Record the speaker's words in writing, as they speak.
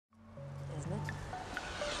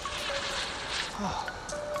We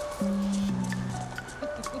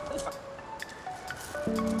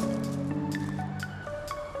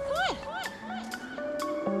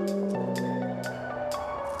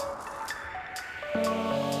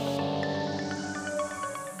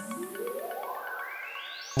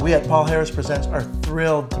at Paul Harris Presents are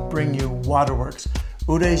thrilled to bring you Waterworks,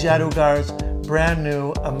 Uday Jadugar's brand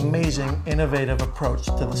new, amazing, innovative approach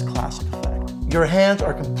to this classic effect. Your hands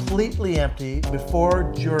are completely empty before,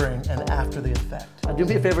 during, and after the effect. Do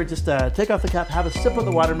me a favor, just take off the cap, have a sip of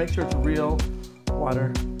the water, make sure it's real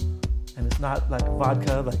water, and it's not like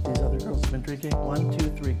vodka like these other girls have been drinking. 1, 2,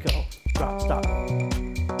 3, go. Drop, stop.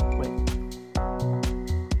 Wait.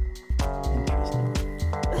 Interesting.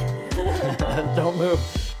 Don't move.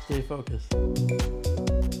 Stay focused.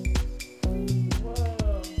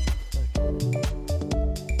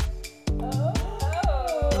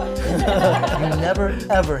 You never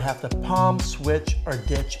ever have to palm, switch, or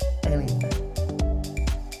ditch anything.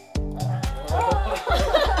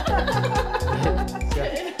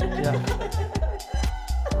 Yeah.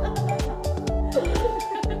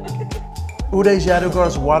 Uday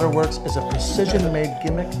Jadugar's Waterworks is a precision-made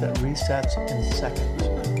gimmick that resets in seconds.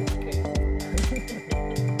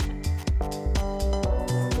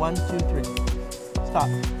 1, 2, 3. Stop.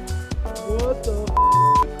 What the?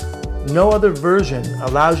 No other version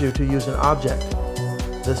allows you to use an object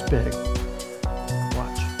this big.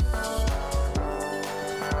 Watch.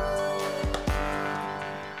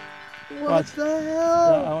 What the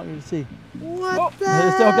hell? Yeah, I want you to see. What the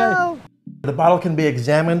It's hell? okay. The bottle can be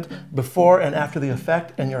examined before and after the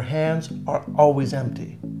effect, and your hands are always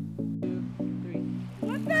empty. 2, 3.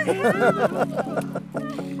 What the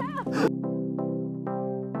hell?